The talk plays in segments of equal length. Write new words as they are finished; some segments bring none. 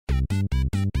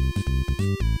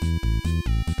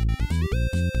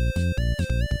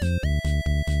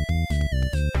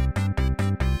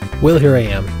Well, here I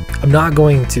am. I'm not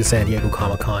going to San Diego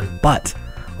Comic-Con, but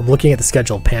I'm looking at the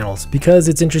scheduled panels because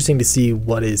it's interesting to see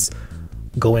what is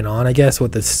going on, I guess,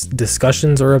 what the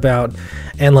discussions are about.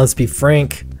 And let's be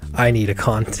frank, I need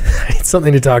I need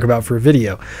something to talk about for a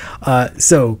video.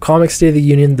 So Comic State of the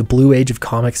Union, the Blue Age of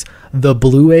Comics, the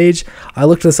Blue Age. I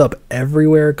looked this up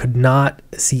everywhere, could not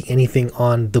see anything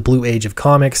on the Blue Age of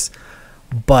Comics,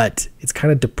 but it's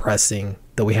kind of depressing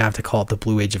that we have to call it the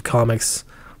Blue Age of Comics.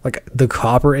 Like the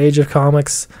Copper Age of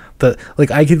Comics,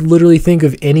 I could literally think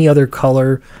of any other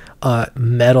color,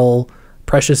 metal,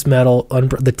 precious metal,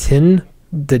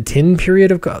 the tin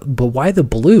period of, but why the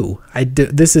blue? I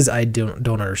don't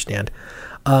understand.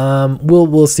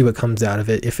 We'll see what comes out of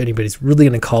it, if anybody's really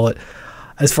going to call it.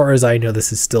 As far as I know,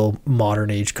 this is still modern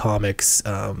age comics,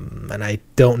 and I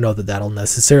don't know that that'll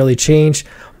necessarily change,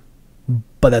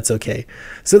 but that's okay.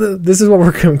 So this is what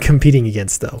we're competing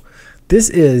against, though. This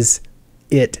is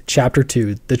It Chapter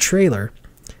 2, the trailer,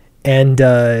 and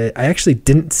I actually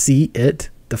didn't see it,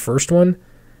 the first one,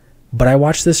 but I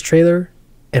watched this trailer,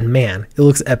 and man, it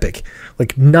looks epic.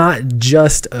 Like, not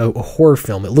just a horror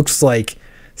film, it looks like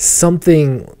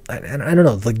something, I don't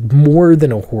know, like more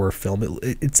than a horror film.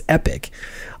 It's epic.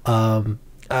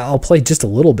 I'll play just a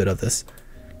little bit of this.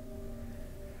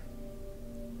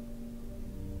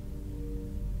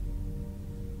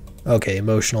 Okay,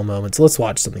 emotional moments. Let's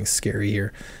watch something scary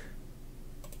here.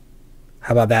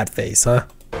 How about that face, huh?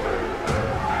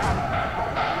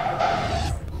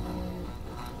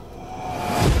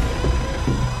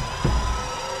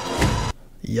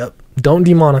 Yep. Don't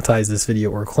demonetize this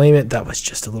video or claim it. That was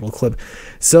just a little clip.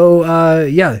 So,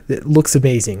 yeah, it looks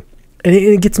amazing. And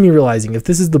it gets me realizing, if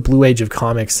this is the Blue Age of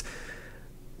Comics,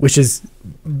 which is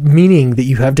meaning that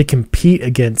you have to compete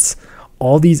against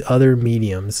all these other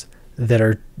mediums that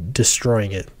are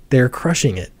destroying it. They're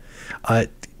crushing it.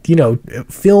 You know,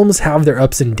 films have their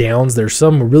ups and downs. There's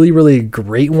some really, really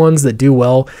great ones that do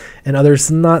well, and others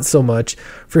not so much.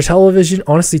 For television,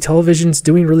 honestly, television's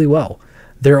doing really well.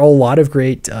 There are a lot of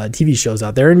great TV shows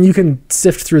out there, and you can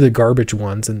sift through the garbage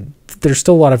ones, and there's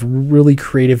still a lot of really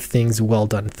creative things, well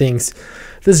done things.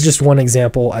 This is just one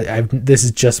example. This is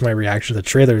just my reaction to the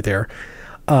trailer there.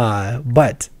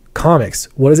 But comics,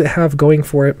 what does it have going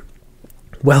for it?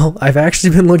 Well, I've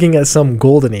actually been looking at some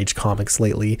Golden Age comics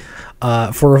lately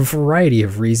for a variety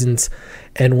of reasons.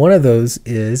 And one of those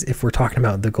is, if we're talking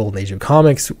about the Golden Age of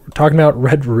Comics, we're talking about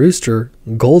Red Rooster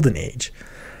Golden Age.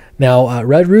 Now,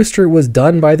 Red Rooster was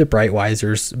done by the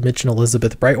Breitweisers, Mitch and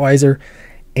Elizabeth Breitweiser,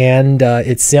 and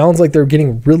it sounds like they're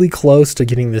getting really close to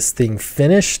getting this thing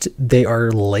finished. They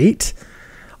are late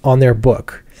on their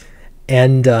book,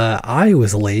 and I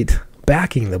was late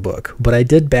backing the book, but I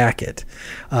did back it.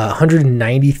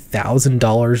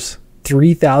 $190,000,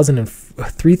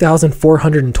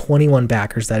 3,421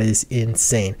 backers. That is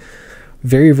insane.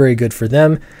 Very, very good for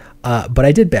them. But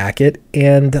I did back it,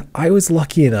 and I was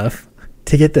lucky enough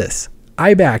to get this.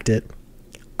 I backed it.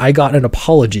 I got an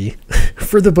apology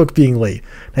for the book being late.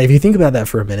 Now, if you think about that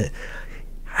for a minute,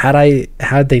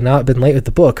 had they not been late with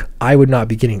the book, I would not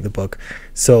be getting the book.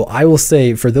 So I will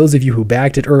say, for those of you who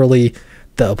backed it early,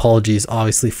 the apology is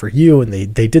obviously for you, and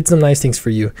they did some nice things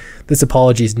for you. This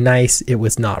apology is nice. It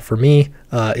was not for me.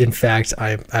 In fact,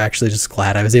 I'm actually just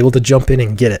glad I was able to jump in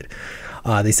and get it.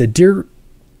 They said, "Dear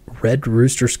Red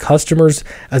Rooster's customers,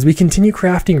 as we continue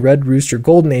crafting Red Rooster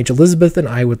Golden Age, Elizabeth and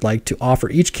I would like to offer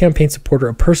each campaign supporter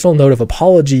a personal note of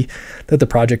apology that the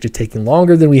project is taking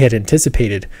longer than we had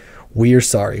anticipated. We are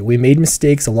sorry. We made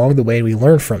mistakes along the way, and we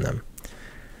learned from them."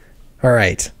 All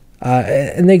right.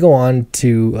 And they go on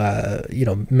to,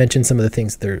 mention some of the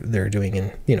things they're doing,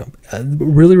 and, a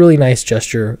really, really nice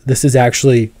gesture. This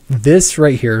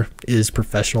right here is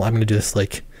professional. I'm going to do this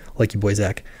like you boy,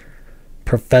 Zach.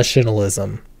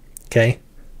 Professionalism. Okay.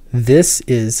 This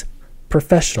is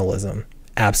professionalism.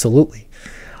 Absolutely.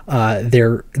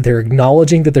 They're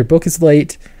acknowledging that their book is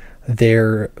late.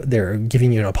 They're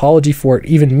giving you an apology for it.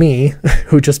 Even me,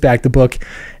 who just backed the book,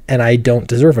 and I don't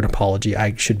deserve an apology.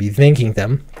 I should be thanking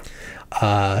them.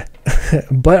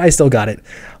 But I still got it.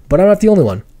 But I'm not the only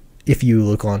one. If you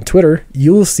look on Twitter,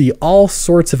 you'll see all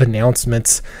sorts of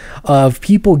announcements of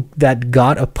people that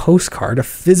got a postcard, a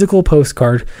physical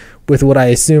postcard, with what I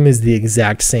assume is the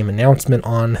exact same announcement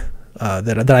on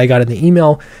that I got in the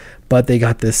email, but they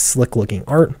got this slick looking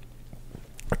art.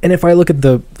 And if I look at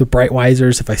the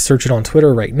Breitweisers, if I search it on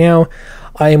Twitter right now,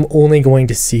 I am only going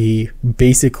to see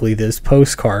basically this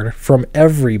postcard from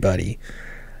everybody.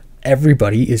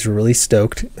 everybody is really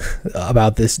stoked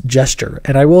about this gesture.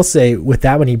 And I will say, with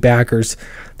that many backers,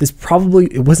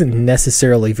 it wasn't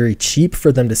necessarily very cheap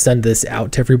for them to send this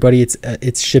out to everybody.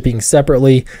 It's shipping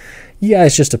separately. Yeah,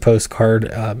 it's just a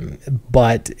postcard,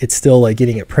 but it's still like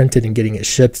getting it printed and getting it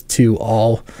shipped to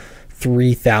all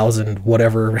 3,000,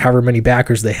 however many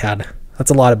backers they had.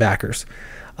 That's a lot of backers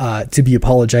to be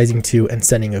apologizing to and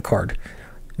sending a card.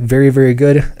 Very, very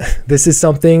good. This is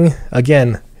something,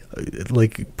 again,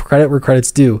 like credit where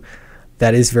credit's due.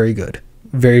 That is very good.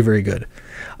 Very, very good.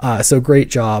 So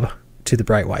great job to the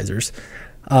Breitweisers.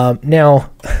 Now,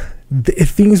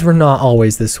 things were not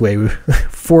always this way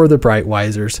for the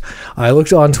Breitweisers. I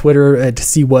looked on Twitter to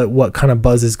see what kind of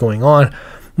buzz is going on.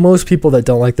 Most people that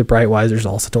don't like the Breitweisers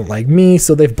also don't like me,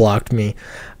 so they've blocked me.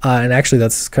 And actually,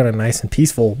 that's kind of nice and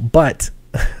peaceful. But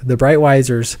the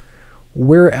Breitweisers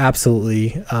were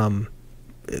absolutely...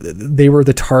 they were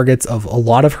the targets of a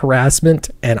lot of harassment,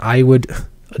 and I would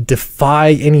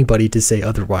defy anybody to say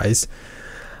otherwise.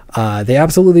 They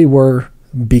absolutely were,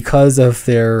 because of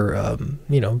their,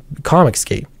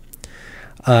 Comicsgate.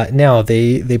 Now,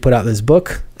 they put out this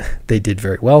book. They did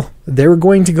very well. They were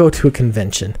going to go to a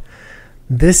convention.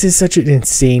 This is such an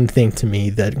insane thing to me,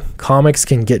 that comics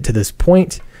can get to this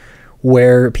point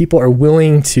where people are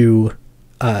willing to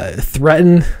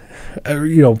threaten,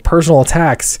 personal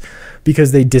attacks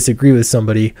because they disagree with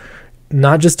somebody.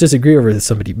 Not just disagree with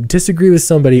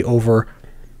somebody over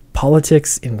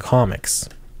politics in comics.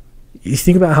 You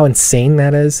think about how insane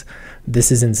that is.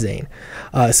 This is insane.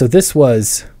 So this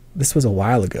was a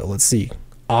while ago. Let's see,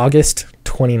 August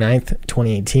 29th,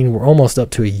 2018. We're almost up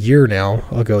to a year now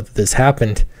ago that this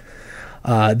happened.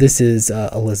 This is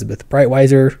Elizabeth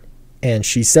Breitweiser, and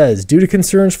she says, due to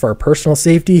concerns for our personal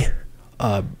safety,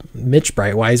 Mitch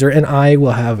Breitweiser and I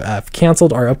will have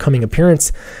canceled our upcoming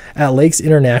appearance at Lakes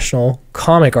International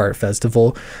Comic Art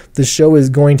Festival. The show is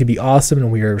going to be awesome,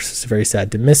 and we are very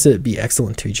sad to miss it. Be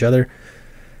excellent to each other.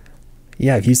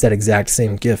 Yeah, I've used that exact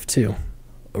same GIF too.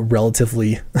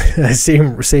 Relatively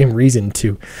same reason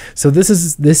too. So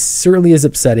this certainly is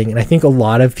upsetting, and I think a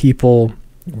lot of people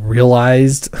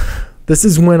realized this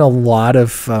is when a lot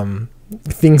of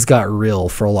things got real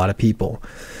for a lot of people.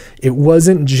 It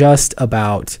wasn't just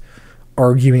about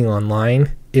arguing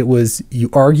online. It was, you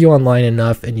argue online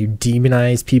enough and you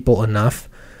demonize people enough,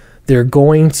 there are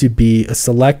going to be a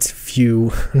select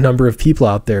few number of people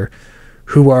out there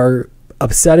who are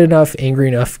upset enough, angry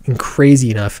enough, and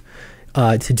crazy enough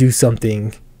to do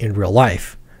something in real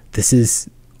life. This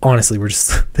is, honestly,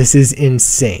 this is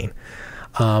insane.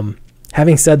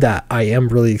 Having said that, I am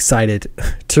really excited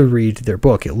to read their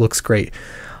book. It looks great.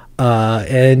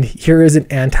 And here is an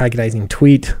antagonizing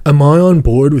tweet. Am I on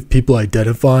board with people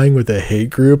identifying with a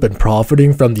hate group and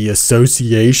profiting from the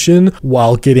association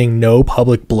while getting no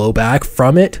public blowback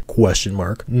from it? ?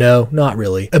 No, not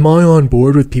really. Am I on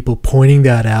board with people pointing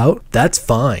that out? That's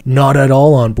fine. Not at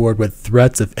all on board with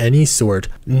threats of any sort.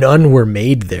 None were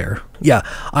made there. Yeah,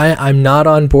 I'm not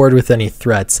on board with any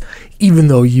threats, even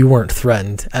though you weren't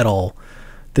threatened at all.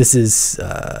 This is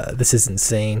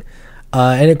insane.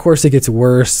 And of course, it gets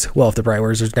worse. Well, if the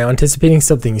Breitweisers are now anticipating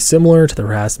something similar to the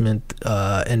harassment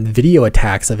and video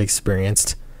attacks I've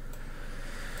experienced.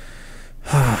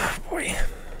 Oh, boy.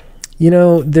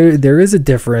 There is a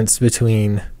difference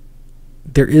between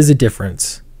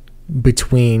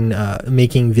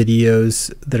making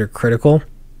videos that are critical,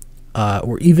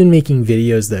 or even making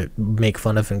videos that make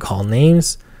fun of and call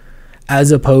names,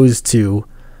 as opposed to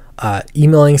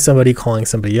emailing somebody, calling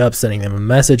somebody up, sending them a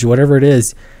message, whatever it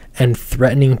is, and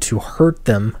threatening to hurt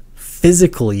them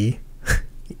physically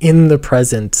in the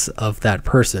presence of that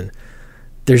person.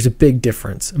 There's a big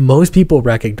difference. Most people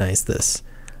recognize this.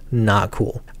 Not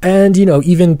cool. And,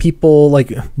 even people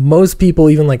like, most people,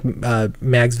 even like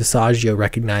Mags Visaggio,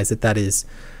 recognize that is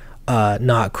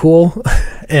not cool.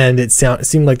 And it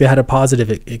seemed like they had a positive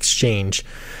exchange.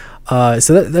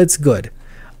 So that's good.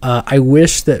 I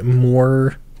wish that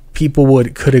more people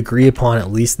could agree upon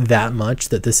at least that much,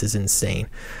 that this is insane.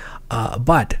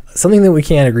 But something that we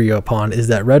can agree upon is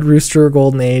that Red Rooster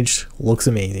Golden Age looks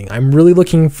amazing. I'm really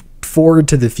looking forward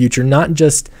to the future, not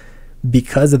just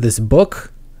because of this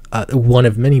book, one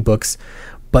of many books,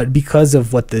 but because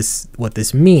of what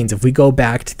this means. If we go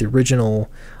back to the original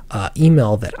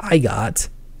email that I got,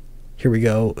 here we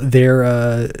go.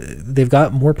 They've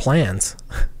got more plans.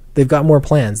 They've got more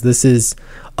plans. This is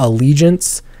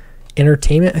Allegiance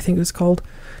Entertainment, I think it was called.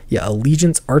 Yeah,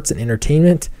 Allegiance Arts and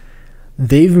Entertainment.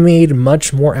 They've made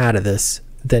much more out of this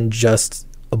than just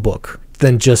a book,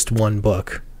 than just one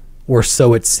book, or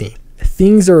so it seems.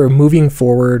 Things are moving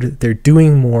forward. They're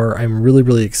doing more. I'm really,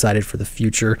 really excited for the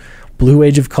future. Blue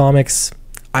Age of Comics,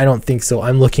 I don't think so.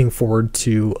 I'm looking forward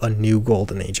to a new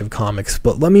golden age of comics.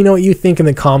 But let me know what you think in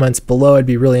the comments below. I'd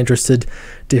be really interested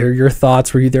to hear your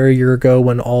thoughts. Were you there a year ago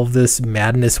when all of this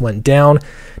madness went down?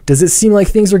 Does it seem like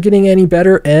things are getting any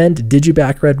better? And did you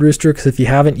back Red Rooster? Because if you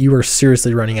haven't, you are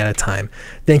seriously running out of time.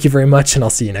 Thank you very much, and I'll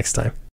see you next time.